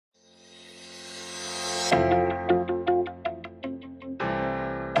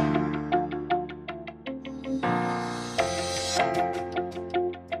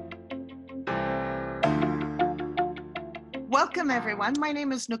everyone. My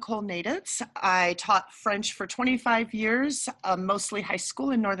name is Nicole Naditz. I taught French for 25 years, mostly high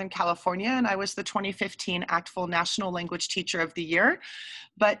school in Northern California, and I was the 2015 ACTFL National Language Teacher of the Year.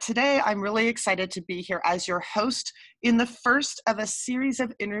 But today I'm really excited to be here as your host in the first of a series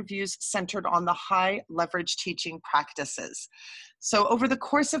of interviews centered on the high leverage teaching practices. So over the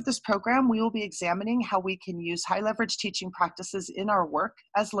course of this program, we will be examining how we can use high leverage teaching practices in our work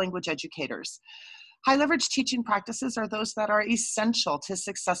as language educators. High leverage teaching practices are those that are essential to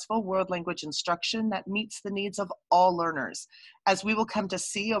successful world language instruction that meets the needs of all learners. As we will come to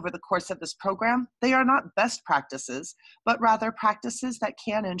see over the course of this program, they are not best practices, but rather practices that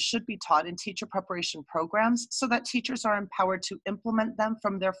can and should be taught in teacher preparation programs so that teachers are empowered to implement them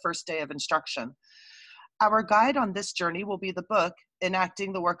from their first day of instruction. Our guide on this journey will be the book,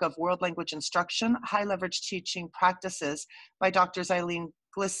 Enacting the Work of World Language Instruction, High Leverage Teaching Practices by Drs. Eileen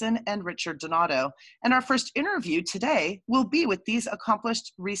Glisson and Richard Donato. And our first interview today will be with these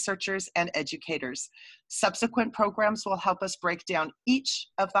accomplished researchers and educators. Subsequent programs will help us break down each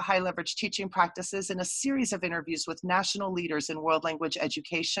of the high leverage teaching practices in a series of interviews with national leaders in world language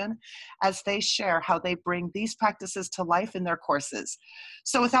education as they share how they bring these practices to life in their courses.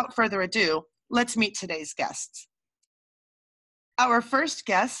 So without further ado, let's meet today's guests. Our first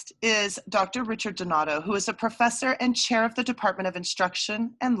guest is Dr. Richard Donato, who is a professor and chair of the Department of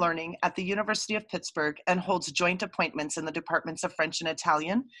Instruction and Learning at the University of Pittsburgh and holds joint appointments in the departments of French and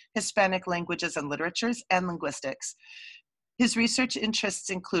Italian, Hispanic languages and literatures, and linguistics. His research interests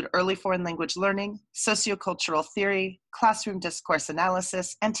include early foreign language learning, sociocultural theory, classroom discourse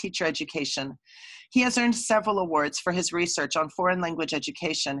analysis, and teacher education. He has earned several awards for his research on foreign language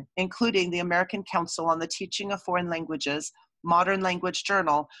education, including the American Council on the Teaching of Foreign Languages Modern Language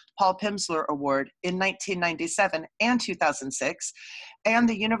Journal Paul Pimsleur Award in 1997 and 2006, and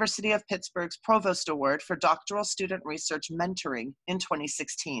the University of Pittsburgh's Provost Award for Doctoral Student Research Mentoring in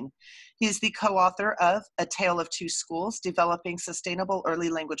 2016. He is the co-author of A Tale of Two Schools, Developing Sustainable Early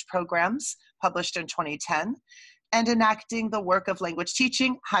Language Programs, published in 2010, and Enacting the Work of Language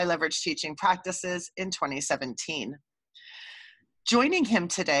Teaching, High Leverage Teaching Practices in 2017. Joining him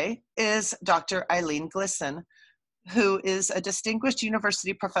today is Dr. Eileen Glisson, who is a distinguished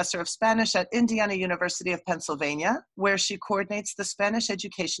university professor of Spanish at Indiana University of Pennsylvania, where she coordinates the Spanish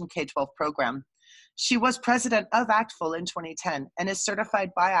Education K-12 program. She was president of ACTFL in 2010 and is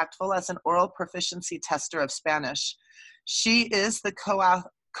certified by ACTFL as an oral proficiency tester of Spanish. She is the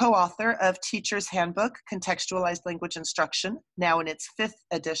co-author of Teacher's Handbook, Contextualized Language Instruction, now in its 5th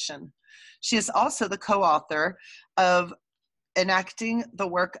edition. She is also the co-author of Enacting the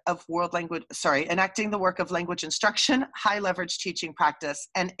Work of Language Instruction, High Leverage Teaching Practice,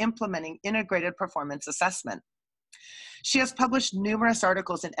 and Implementing Integrated Performance Assessment. She has published numerous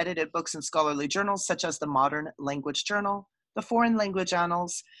articles in edited books and scholarly journals such as the Modern Language Journal, the Foreign Language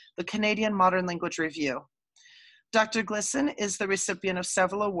Annals, the Canadian Modern Language Review. Dr. Glisson is the recipient of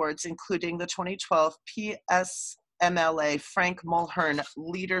several awards, including the 2012 PSMLA Frank Mulhern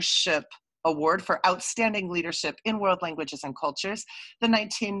Leadership Award for Outstanding Leadership in World Languages and Cultures, the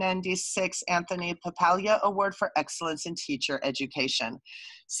 1996 Anthony Papalia Award for Excellence in Teacher Education.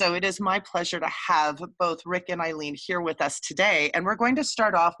 So it is my pleasure to have both Rick and Eileen here with us today, and we're going to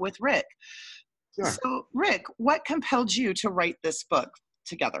start off with Rick. Sure. So Rick, what compelled you to write this book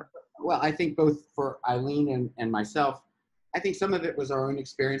together? Well, I think both for Eileen and myself, I think some of it was our own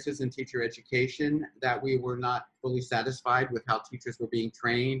experiences in teacher education, that we were not fully satisfied with how teachers were being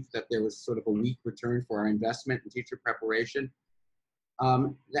trained, that there was sort of a weak return for our investment in teacher preparation,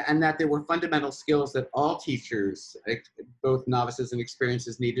 and that there were fundamental skills that all teachers, both novices and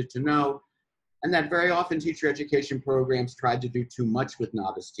experiencers, needed to know, and that very often teacher education programs tried to do too much with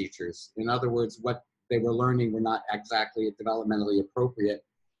novice teachers. In other words, what they were learning were not exactly developmentally appropriate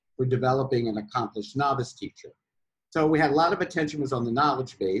for developing an accomplished novice teacher. So we had a lot of attention was on the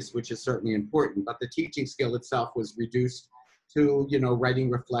knowledge base, which is certainly important, but the teaching skill itself was reduced to, writing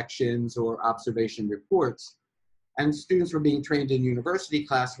reflections or observation reports. And students were being trained in university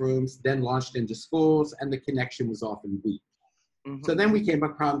classrooms, then launched into schools, and the connection was often weak. Mm-hmm. So then we came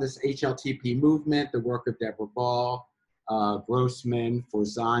upon this HLTP movement, the work of Deborah Ball, Grossman,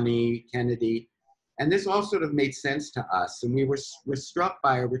 Forzani, Kennedy. And this all sort of made sense to us. And we were struck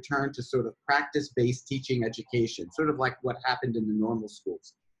by a return to sort of practice-based teaching education, sort of like what happened in the normal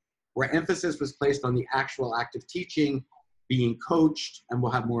schools, where emphasis was placed on the actual act of teaching, being coached, and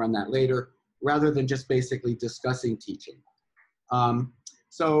we'll have more on that later, rather than just basically discussing teaching. We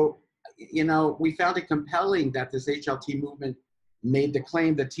found it compelling that this HLT movement made the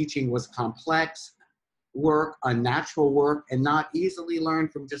claim that teaching was complex work, unnatural work, and not easily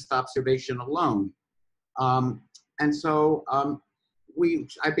learned from just observation alone. And so we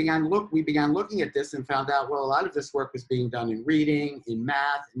began looking at this and found out, well, a lot of this work was being done in reading, in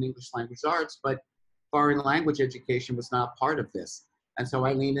math, in English language arts, but foreign language education was not part of this. And so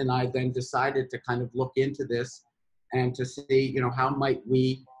Eileen and I then decided to kind of look into this and to see, how might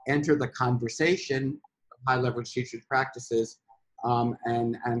we enter the conversation of high leverage teaching practices,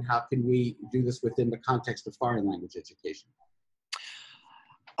 and how can we do this within the context of foreign language education.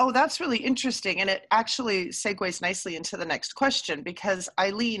 Oh, that's really interesting. And it actually segues nicely into the next question, because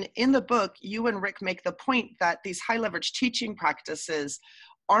Eileen, in the book, you and Rick make the point that these high leverage teaching practices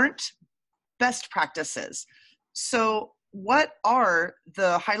aren't best practices. So what are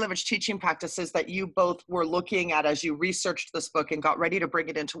the high leverage teaching practices that you both were looking at as you researched this book and got ready to bring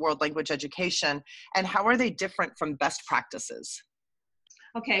it into world language education? And how are they different from best practices?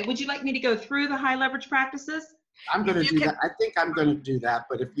 Okay, would you like me to go through the high leverage practices? I'm going to do that. I think I'm going to do that,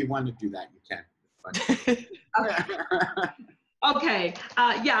 but if you want to do that, you can. Okay,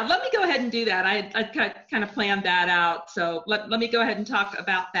 yeah, let me go ahead and do that. I kind of planned that out, so let me go ahead and talk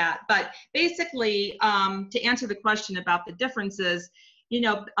about that. But basically, to answer the question about the differences, we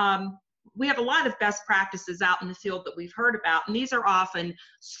have a lot of best practices out in the field that we've heard about, and these are often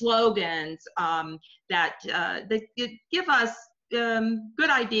slogans that give us good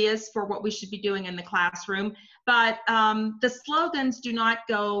ideas for what we should be doing in the classroom, but the slogans do not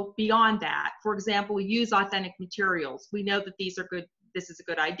go beyond that. For example, we use authentic materials. We know that these are good, this is a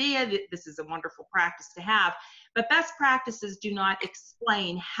good idea, this is a wonderful practice to have, but best practices do not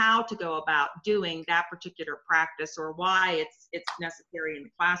explain how to go about doing that particular practice or why it's necessary in the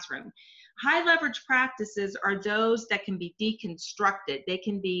classroom. High leverage practices are those that can be deconstructed. They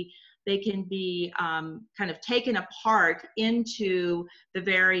can be kind of taken apart into the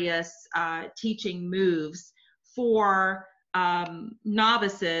various teaching moves for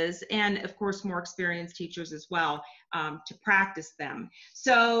novices and, of course, more experienced teachers as well to practice them.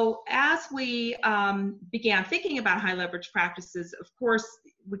 So as we began thinking about high leverage practices, of course,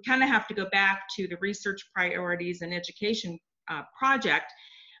 we kind of have to go back to the research priorities and education project.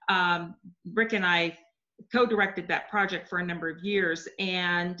 Rick and I co-directed that project for a number of years,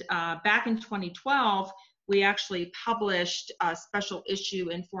 and back in 2012 we actually published a special issue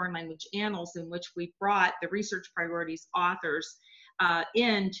in Foreign Language Annals in which we brought the research priorities authors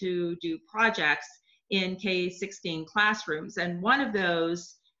in to do projects in K-16 classrooms, and one of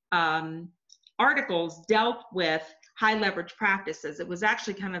those articles dealt with high leverage practices. It was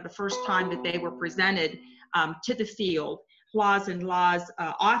actually kind of the first time that they were presented to the field. Laws and Laws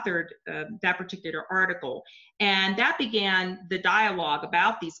authored that particular article, and that began the dialogue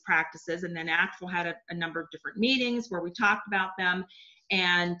about these practices. And then ACTFL had a number of different meetings where we talked about them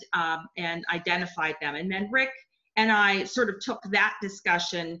and identified them. And then Rick and I sort of took that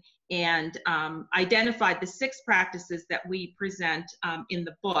discussion and identified the 6 practices that we present in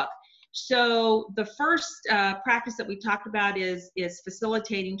the book. So the first practice that we talked about is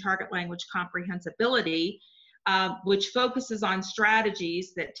facilitating target language comprehensibility, which focuses on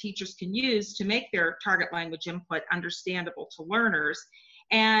strategies that teachers can use to make their target language input understandable to learners.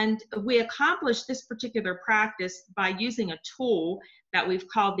 And we accomplished this particular practice by using a tool that we've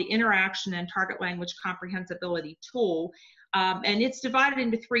called the Interaction and Target Language Comprehensibility Tool. And it's divided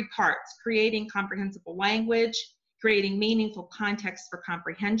into 3 parts: creating comprehensible language, creating meaningful context for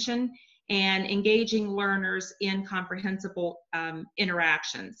comprehension, and engaging learners in comprehensible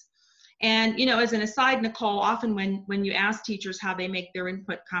interactions. And, as an aside, Nicole, often when you ask teachers how they make their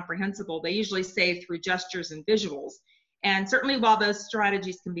input comprehensible, they usually say through gestures and visuals. And certainly while those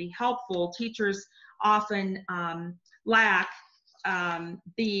strategies can be helpful, teachers often lack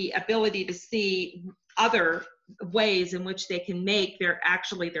the ability to see other ways in which they can make their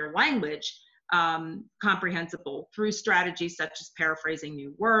language comprehensible through strategies such as paraphrasing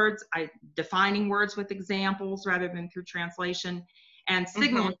new words, defining words with examples rather than through translation, and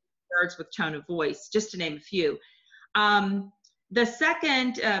signaling words with tone of voice, just to name a few. The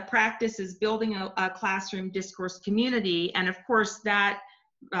second practice is building a classroom discourse community, and of course that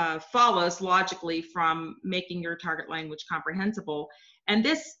follows logically from making your target language comprehensible. And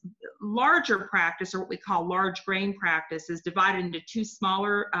this larger practice, or what we call large grain practice, is divided into 2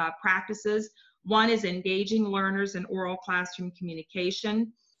 smaller practices. One is engaging learners in oral classroom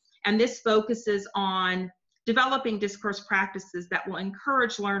communication, and this focuses on developing discourse practices that will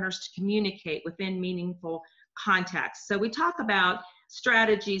encourage learners to communicate within meaningful context. So we talk about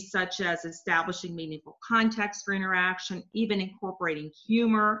strategies such as establishing meaningful context for interaction, even incorporating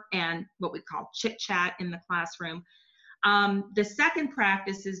humor and what we call chit-chat in the classroom. The second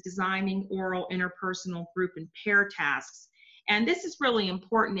practice is designing oral, interpersonal, group, and pair tasks. And this is really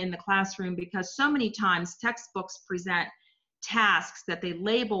important in the classroom because so many times textbooks present tasks that they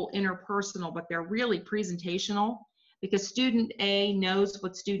label interpersonal, but they're really presentational, because student A knows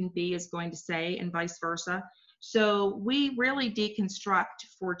what student B is going to say and vice versa. So we really deconstruct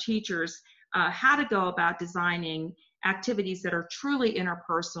for teachers how to go about designing activities that are truly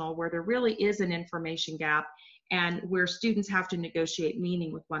interpersonal, where there really is an information gap and where students have to negotiate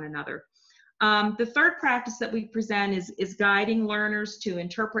meaning with one another. The third practice that we present is guiding learners to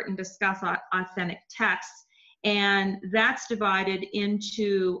interpret and discuss authentic texts. And that's divided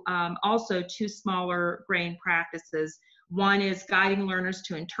into also two smaller grain practices. One is guiding learners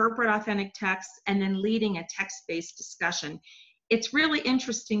to interpret authentic texts, and then leading a text-based discussion. It's really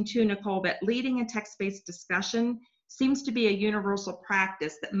interesting too, Nicole, that leading a text-based discussion seems to be a universal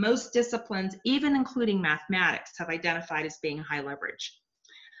practice that most disciplines, even including mathematics, have identified as being high leverage.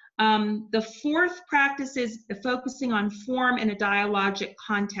 The fourth practice is focusing on form in a dialogic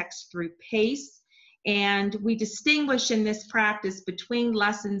context through pace. And we distinguish in this practice between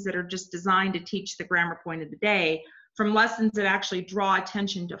lessons that are just designed to teach the grammar point of the day from lessons that actually draw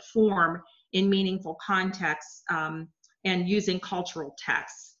attention to form in meaningful contexts and using cultural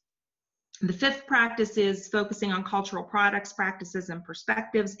texts. The fifth practice is focusing on cultural products, practices, and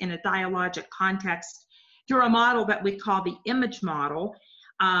perspectives in a dialogic context through a model that we call the image model.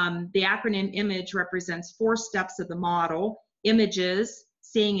 The acronym IMAGE represents 4 steps of the model: images,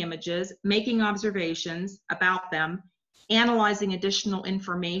 seeing images, making observations about them, analyzing additional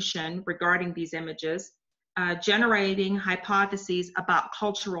information regarding these images, generating hypotheses about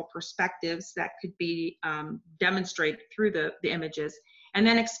cultural perspectives that could be demonstrated through the images, and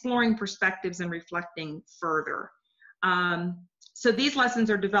then exploring perspectives and reflecting further. So these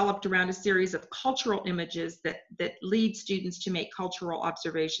lessons are developed around a series of cultural images that lead students to make cultural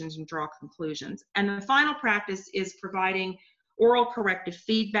observations and draw conclusions. And the final practice is providing oral corrective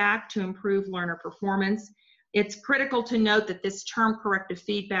feedback to improve learner performance. It's critical to note that this term corrective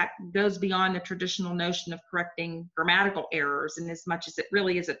feedback goes beyond the traditional notion of correcting grammatical errors, in as much as it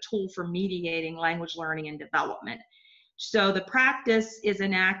really is a tool for mediating language learning and development. So the practice is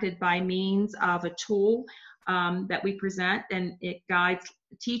enacted by means of a tool that we present, and it guides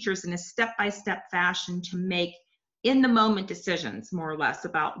teachers in a step-by-step fashion to make in-the-moment decisions, more or less,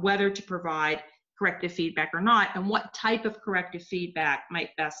 about whether to provide corrective feedback or not, and what type of corrective feedback might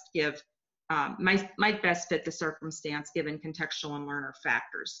best give, might best fit the circumstance given contextual and learner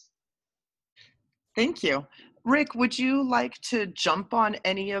factors. Thank you. Rick, would you like to jump on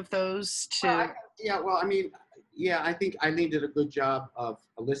any of those? I think Eileen did a good job of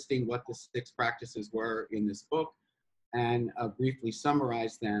listing what the 6 practices were in this book and briefly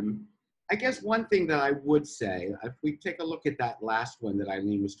summarize them. I guess one thing that I would say, if we take a look at that last one that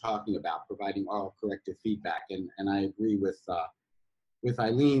Eileen was talking about, providing oral corrective feedback, and I agree with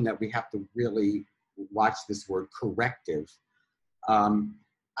Eileen that we have to really watch this word corrective.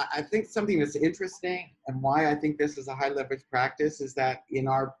 I think something that's interesting and why I think this is a high leverage practice is that in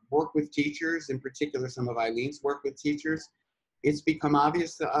our work with teachers, in particular some of Eileen's work with teachers, it's become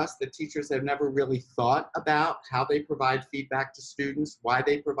obvious to us that teachers have never really thought about how they provide feedback to students, why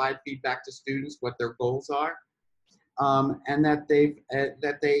they provide feedback to students, what their goals are, and that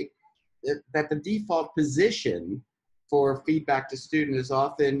that the default position for feedback to students is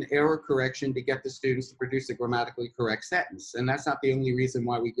often error correction to get the students to produce a grammatically correct sentence, and that's not the only reason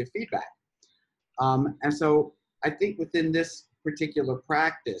why we give feedback. And so I think within this particular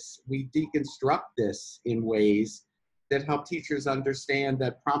practice, we deconstruct this in ways that help teachers understand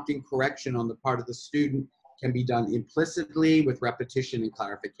that prompting correction on the part of the student can be done implicitly with repetition and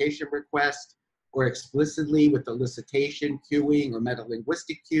clarification requests, or explicitly with elicitation, cueing, or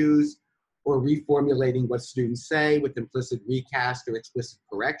metalinguistic cues, or reformulating what students say with implicit recast or explicit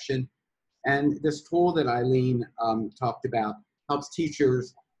correction. And this tool that Eileen talked about helps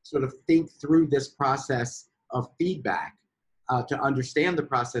teachers sort of think through this process of feedback to understand the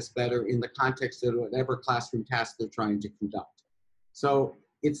process better in the context of whatever classroom task they're trying to conduct. So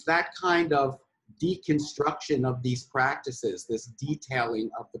it's that kind of deconstruction of these practices, this detailing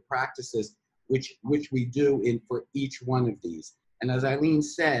of the practices, which we do for each one of these. And as Eileen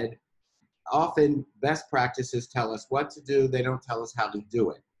said, often best practices tell us what to do, they don't tell us how to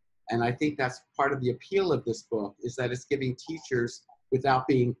do it. And I think that's part of the appeal of this book, is that it's giving teachers, without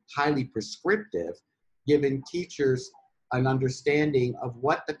being highly prescriptive, giving teachers an understanding of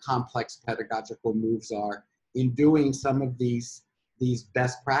what the complex pedagogical moves are in doing some of these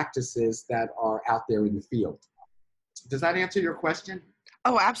best practices that are out there in the field. Does that answer your question?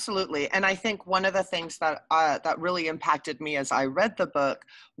 Oh, absolutely. And I think one of the things that that really impacted me as I read the book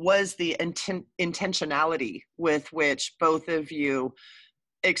was the intentionality with which both of you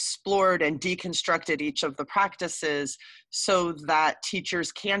explored and deconstructed each of the practices so that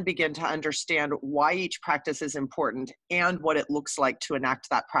teachers can begin to understand why each practice is important and what it looks like to enact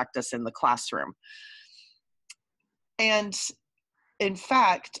that practice in the classroom. And in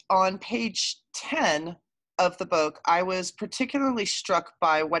fact, on page 10 of the book, I was particularly struck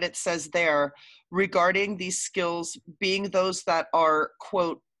by what it says there regarding these skills being those that are,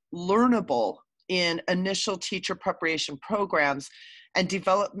 quote, learnable in initial teacher preparation programs and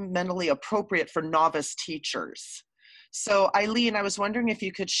developmentally appropriate for novice teachers. So Eileen, I was wondering if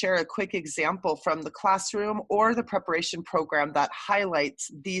you could share a quick example from the classroom or the preparation program that highlights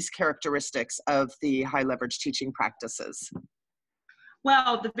these characteristics of the high leverage teaching practices.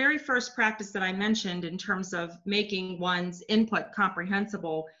 Well, the very first practice that I mentioned in terms of making one's input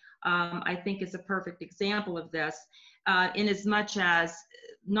comprehensible, I think is a perfect example of this, in as much as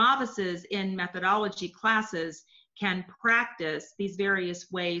novices in methodology classes can practice these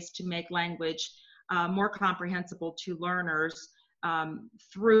various ways to make language more comprehensible to learners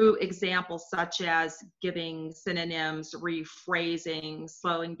through examples such as giving synonyms, rephrasing,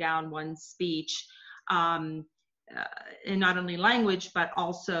 slowing down one's speech, in not only language, but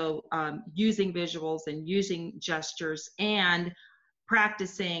also using visuals and using gestures, and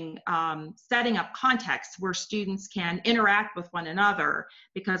practicing setting up contexts where students can interact with one another,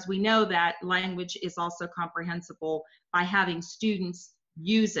 because we know that language is also comprehensible by having students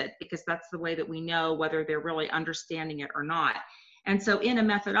use it, because that's the way that we know whether they're really understanding it or not. And so in a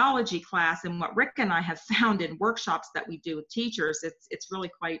methodology class, and what Rick and I have found in workshops that we do with teachers, it's really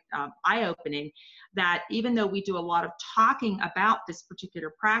quite eye-opening, that even though we do a lot of talking about this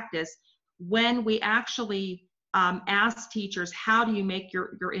particular practice, when we actually ask teachers, how do you make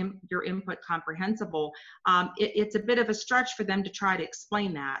your input comprehensible, it's a bit of a stretch for them to try to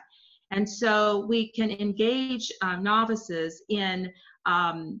explain that. And so we can engage novices in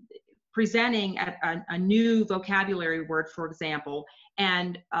presenting a new vocabulary word, for example,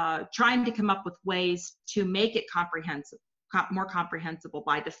 and trying to come up with ways to make it more comprehensible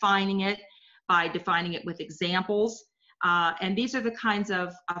by defining it with examples. And these are the kinds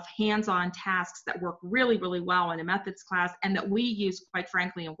of hands-on tasks that work really, really well in a methods class, and that we use, quite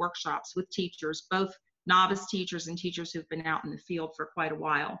frankly, in workshops with teachers, both novice teachers and teachers who've been out in the field for quite a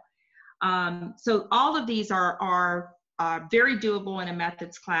while. So all of these are very doable in a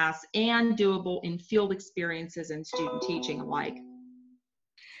methods class and doable in field experiences and student teaching alike.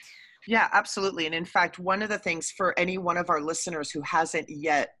 Yeah, absolutely. And in fact, one of the things for any one of our listeners who hasn't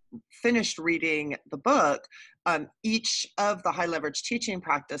yet finished reading the book, each of the high leverage teaching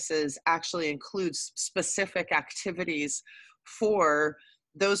practices actually includes specific activities for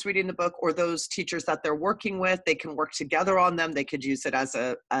those reading the book or those teachers that they're working with. They can work together on them. They could use it as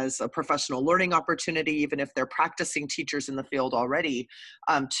a professional learning opportunity, even if they're practicing teachers in the field already,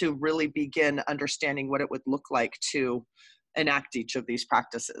 to really begin understanding what it would look like to enact each of these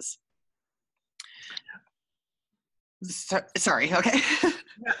practices. Sorry, okay.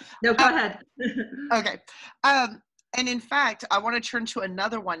 No, go ahead. Okay. And in fact, I want to turn to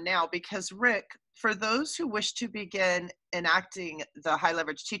another one now, because Rick, for those who wish to begin enacting the high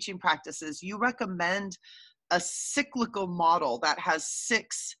leverage teaching practices, you recommend a cyclical model that has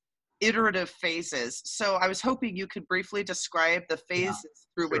 6 iterative phases. So I was hoping you could briefly describe the phases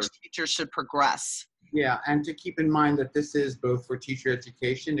through which teachers should progress. Yeah, and to keep in mind that this is both for teacher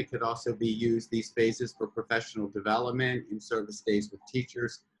education. It could also be used, these phases, for professional development, in service days with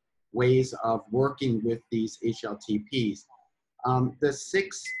teachers, ways of working with these HLTPs. The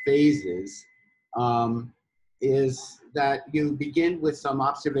 6 phases is that you begin with some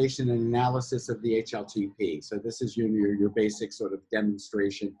observation and analysis of the HLTP. So this is your basic sort of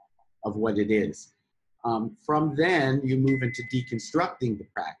demonstration of what it is. From then, you move into deconstructing the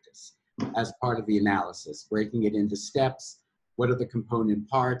practice as part of the analysis, breaking it into steps. What are the component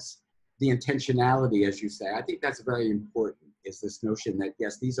parts? The intentionality, as you say. I think that's very important, is this notion that,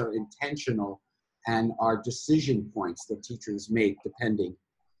 yes, these are intentional and are decision points that teachers make depending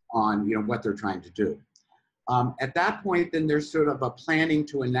on what they're trying to do. At that point, then there's sort of a planning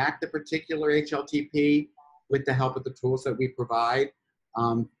to enact a particular HLTP with the help of the tools that we provide.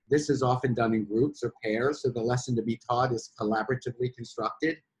 This is often done in groups or pairs, so the lesson to be taught is collaboratively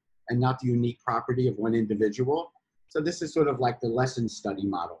constructed and not the unique property of one individual. So this is sort of like the lesson study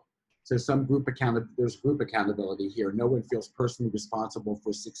model. So there's group accountability here. No one feels personally responsible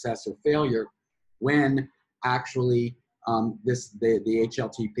for success or failure when actually the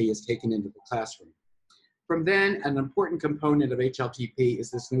HLTP is taken into the classroom. From then, an important component of HLTP is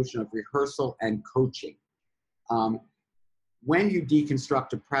this notion of rehearsal and coaching. When you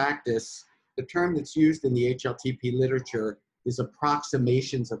deconstruct a practice, the term that's used in the HLTP literature is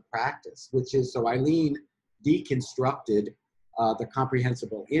approximations of practice, which is, so Eileen deconstructed the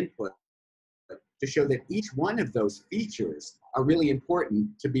comprehensible input to show that each one of those features are really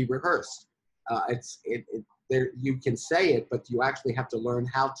important to be rehearsed. You can say it, but you actually have to learn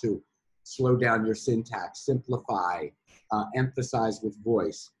how to slow down your syntax, simplify, emphasize with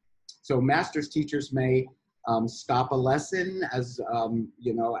voice. So master's teachers may stop a lesson as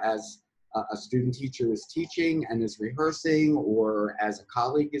a student teacher is teaching and is rehearsing, or as a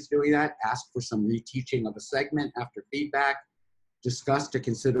colleague is doing that, ask for some reteaching of a segment after feedback, discuss to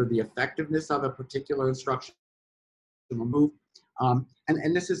consider the effectiveness of a particular instructional move.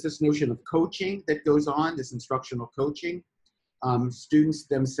 And this is this notion of coaching that goes on, this instructional coaching. Students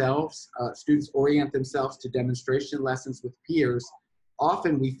orient themselves to demonstration lessons with peers,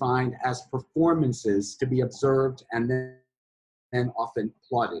 often we find as performances to be observed and then often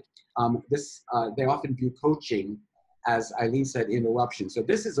applauded. They often view coaching, as Eileen said, interruption. So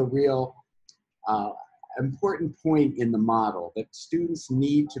this is a real important point in the model, that students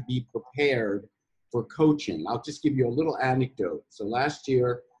need to be prepared for coaching. I'll just give you a little anecdote. So last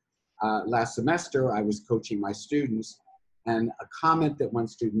semester, I was coaching my students, and a comment that one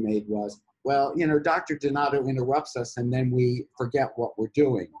student made was, well, Dr. Donato interrupts us and then we forget what we're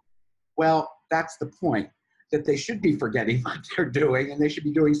doing. Well, that's the point, that they should be forgetting what they're doing and they should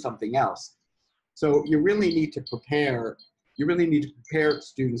be doing something else. So you really need to prepare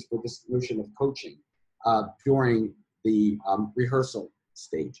students for this notion of coaching during the rehearsal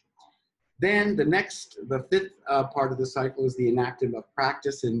stage. Then the fifth part of the cycle is the enactment of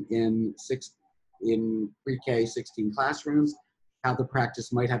practice in pre-K 16 classrooms, how the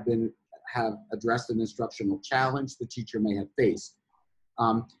practice might have addressed an instructional challenge the teacher may have faced.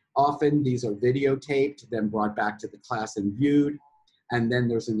 Often these are videotaped, then brought back to the class and viewed, and then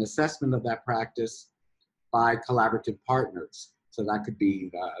there's an assessment of that practice by collaborative partners. So that could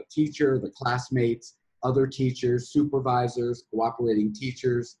be the teacher, the classmates, other teachers, supervisors, cooperating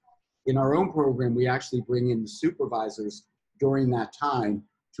teachers. In our own program, we actually bring in the supervisors during that time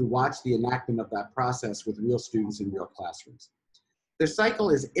to watch the enactment of that process with real students in real classrooms. The cycle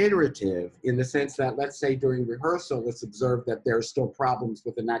is iterative in the sense that, let's say during rehearsal, let's observe that there are still problems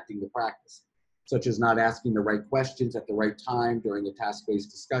with enacting the practice, such as not asking the right questions at the right time during a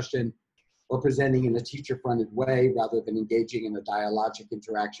task-based discussion, or presenting in a teacher-fronted way rather than engaging in a dialogic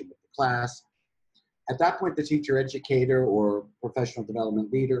interaction with the class. At that point, the teacher educator or professional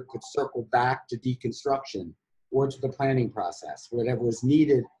development leader could circle back to deconstruction or to the planning process, whatever is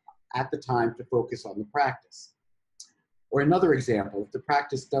needed at the time to focus on the practice. Or another example, if the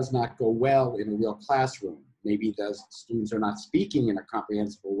practice does not go well in a real classroom, maybe the students are not speaking in a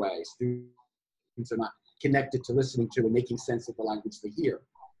comprehensible way, students are not connected to listening to and making sense of the language they hear.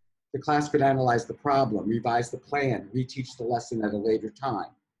 The class could analyze the problem, revise the plan, reteach the lesson at a later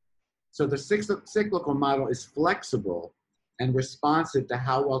time. So the cyclical model is flexible and responsive to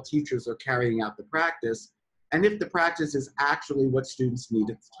how well teachers are carrying out the practice, and if the practice is actually what students need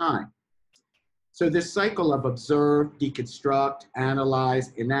at the time. So this cycle of observe, deconstruct,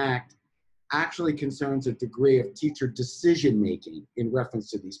 analyze, enact actually concerns a degree of teacher decision-making in reference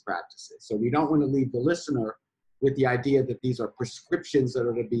to these practices. So we don't want to leave the listener with the idea that these are prescriptions that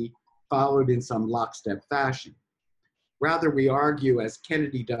are to be followed in some lockstep fashion. Rather, we argue, as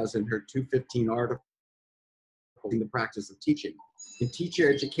Kennedy does in her 215 article, in the practice of teaching. In teacher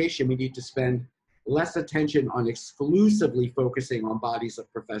education, we need to spend less attention on exclusively focusing on bodies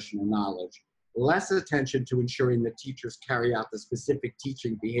of professional knowledge, less attention to ensuring that teachers carry out the specific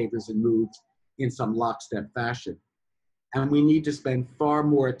teaching behaviors and moves in some lockstep fashion. And we need to spend far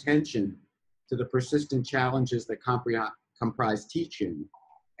more attention to the persistent challenges that comprise teaching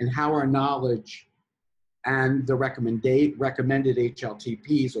and how our knowledge and the recommended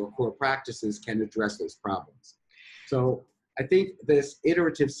HLTPs or core practices can address those problems. So I think this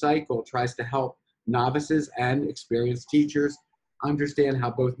iterative cycle tries to help novices and experienced teachers understand how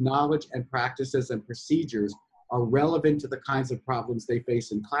both knowledge and practices and procedures are relevant to the kinds of problems they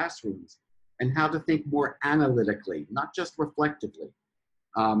face in classrooms, and how to think more analytically, not just reflectively,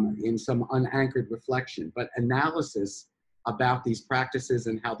 in some unanchored reflection, but analysis about these practices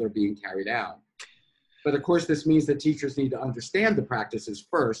and how they're being carried out. But of course, this means that teachers need to understand the practices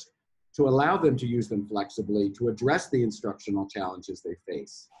first to allow them to use them flexibly to address the instructional challenges they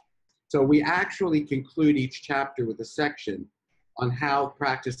face. So we actually conclude each chapter with a section on how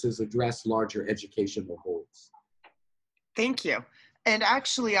practices address larger educational goals. Thank you. And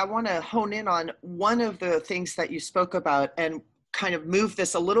actually, I want to hone in on one of the things that you spoke about and kind of move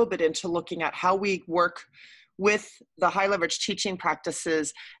this a little bit into looking at how we work with the high leverage teaching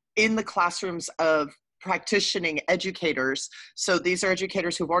practices in the classrooms of practicing educators. So these are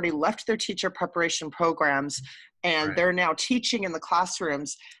educators who've already left their teacher preparation programs and Right. they're now teaching in the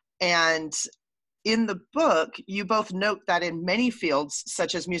classrooms. And in the book, you both note that in many fields,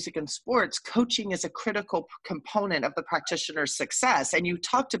 such as music and sports, coaching is a critical component of the practitioner's success. And you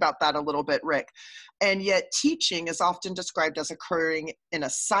talked about that a little bit, Rick. And yet teaching is often described as occurring in a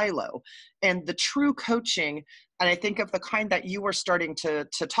silo. And the true coaching, and I think of the kind that you were starting to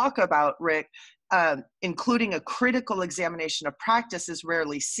talk about, Rick, including a critical examination of practice, is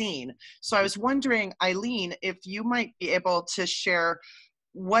rarely seen. So I was wondering, Eileen, if you might be able to share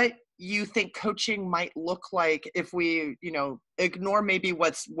what you think coaching might look like if we, ignore maybe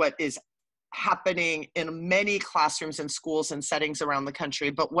what is happening in many classrooms and schools and settings around the country,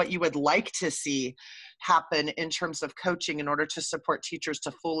 but what you would like to see happen in terms of coaching in order to support teachers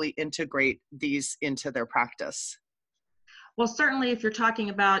to fully integrate these into their practice. Well, certainly if you're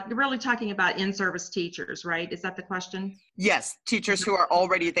really talking about in-service teachers, right? Is that the question? Yes, teachers who are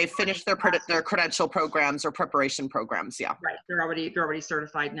they finished their credential programs or preparation programs, yeah. Right, they're already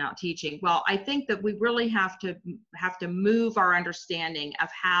certified now teaching. Well, I think that we really have to move our understanding of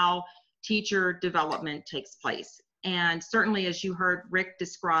how teacher development takes place. And certainly, as you heard Rick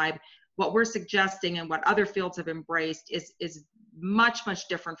describe, what we're suggesting and what other fields have embraced is much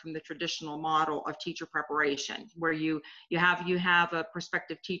different from the traditional model of teacher preparation, where you have a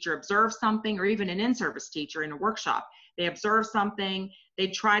prospective teacher observe something, or even an in-service teacher in a workshop. They observe something, they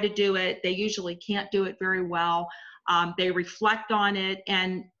try to do it, they usually can't do it very well. They reflect on it,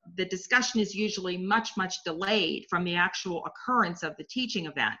 and the discussion is usually much delayed from the actual occurrence of the teaching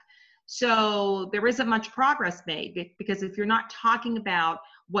event. So there isn't much progress made, because if you're not talking about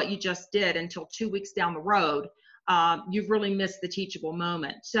what you just did until 2 weeks down the road, you've really missed the teachable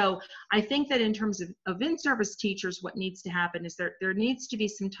moment. So I think that in terms of in-service teachers, what needs to happen is there needs to be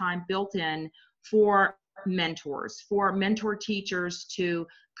some time built in for mentors, for mentor teachers to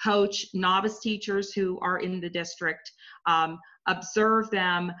coach novice teachers who are in the district, observe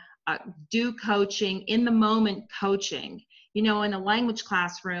them, do coaching, in the moment coaching. In a language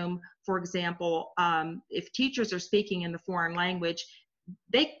classroom, for example, if teachers are speaking in the foreign language,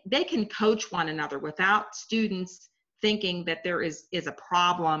 they can coach one another without students thinking that there is a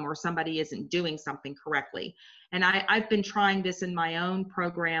problem or somebody isn't doing something correctly. And I've been trying this in my own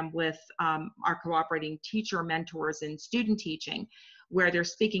program with our cooperating teacher mentors in student teaching, where they're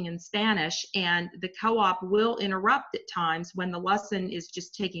speaking in Spanish, and the co-op will interrupt at times when the lesson is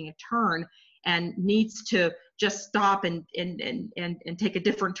just taking a turn and needs to just stop and take a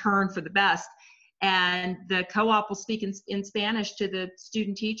different turn for the best. And the co-op will speak in Spanish to the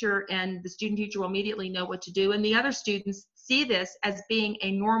student teacher, and the student teacher will immediately know what to do. And the other students see this as being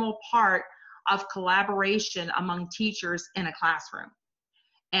a normal part of collaboration among teachers in a classroom.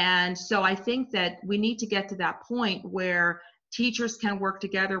 And so I think that we need to get to that point where teachers can work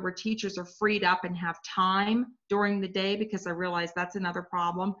together, where teachers are freed up and have time during the day, because I realize that's another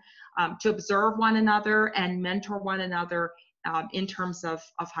problem, to observe one another and mentor one another in terms of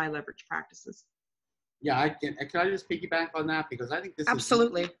high leverage practices. Yeah, can I just piggyback on that? Because I think this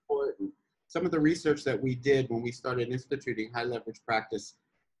Absolutely. is really important. Some of the research that we did when we started instituting high leverage practice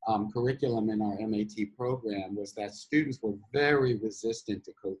curriculum in our MAT program was that students were very resistant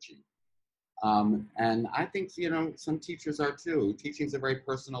to coaching. And I think, some teachers are too. Teaching is a very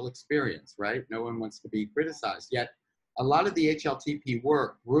personal experience, right? No one wants to be criticized. Yet a lot of the HLTP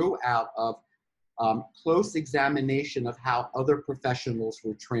work grew out of close examination of how other professionals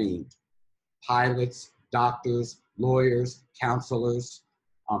were trained. Pilots, doctors, lawyers, counselors,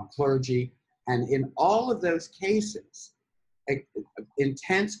 clergy. And in all of those cases,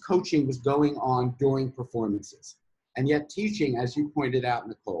 intense coaching was going on during performances. And yet teaching, as you pointed out,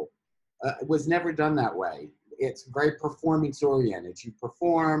 Nicole, was never done that way. It's very performance oriented. You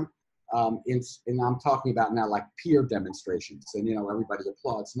perform, and I'm talking about now like peer demonstrations, and everybody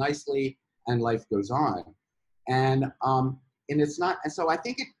applauds nicely and life goes on. And it's not, and so I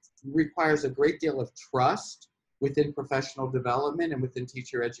think it requires a great deal of trust within professional development and within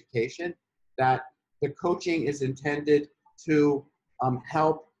teacher education, that the coaching is intended to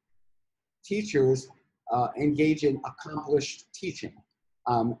help teachers engage in accomplished teaching.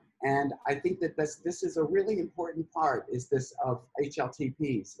 And I think that this is a really important part of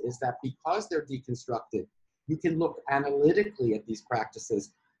HLTPs, is that because they're deconstructed, you can look analytically at these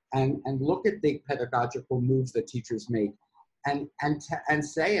practices and look at the pedagogical moves that teachers make and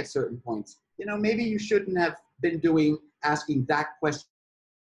say at certain points, maybe you shouldn't have been asking that question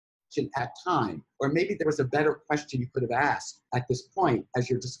at time, or maybe there was a better question you could have asked at this point as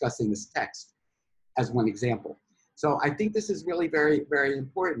you're discussing this text, as one example. So I think this is really very, very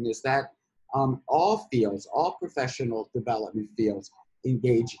important, is that all fields, all professional development fields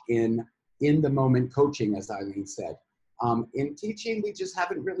engage in the moment coaching, as Eileen said. In teaching, we just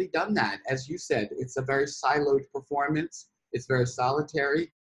haven't really done that. As you said, it's a very siloed performance. It's very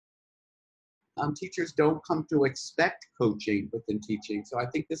solitary. Teachers don't come to expect coaching within teaching. So I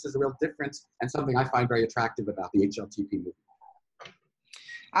think this is a real difference and something I find very attractive about the HLTP movement.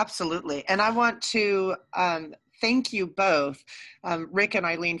 Absolutely. And I want to thank you both, Rick and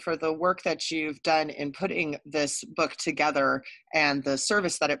Eileen, for the work that you've done in putting this book together and the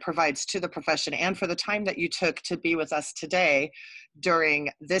service that it provides to the profession, and for the time that you took to be with us today during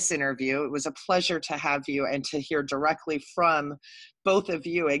this interview. It was a pleasure to have you and to hear directly from both of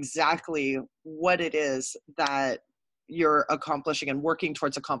you exactly what it is that you're accomplishing and working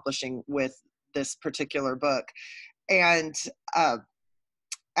towards accomplishing with this particular book. And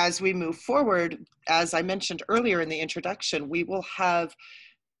as we move forward, as I mentioned earlier in the introduction, we will have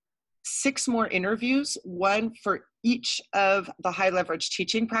 6 more interviews, one for each of the high leverage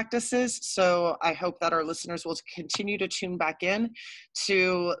teaching practices. So I hope that our listeners will continue to tune back in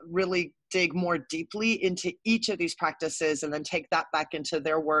to really dig more deeply into each of these practices and then take that back into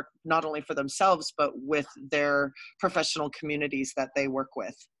their work, not only for themselves, but with their professional communities that they work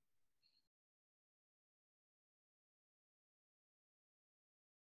with.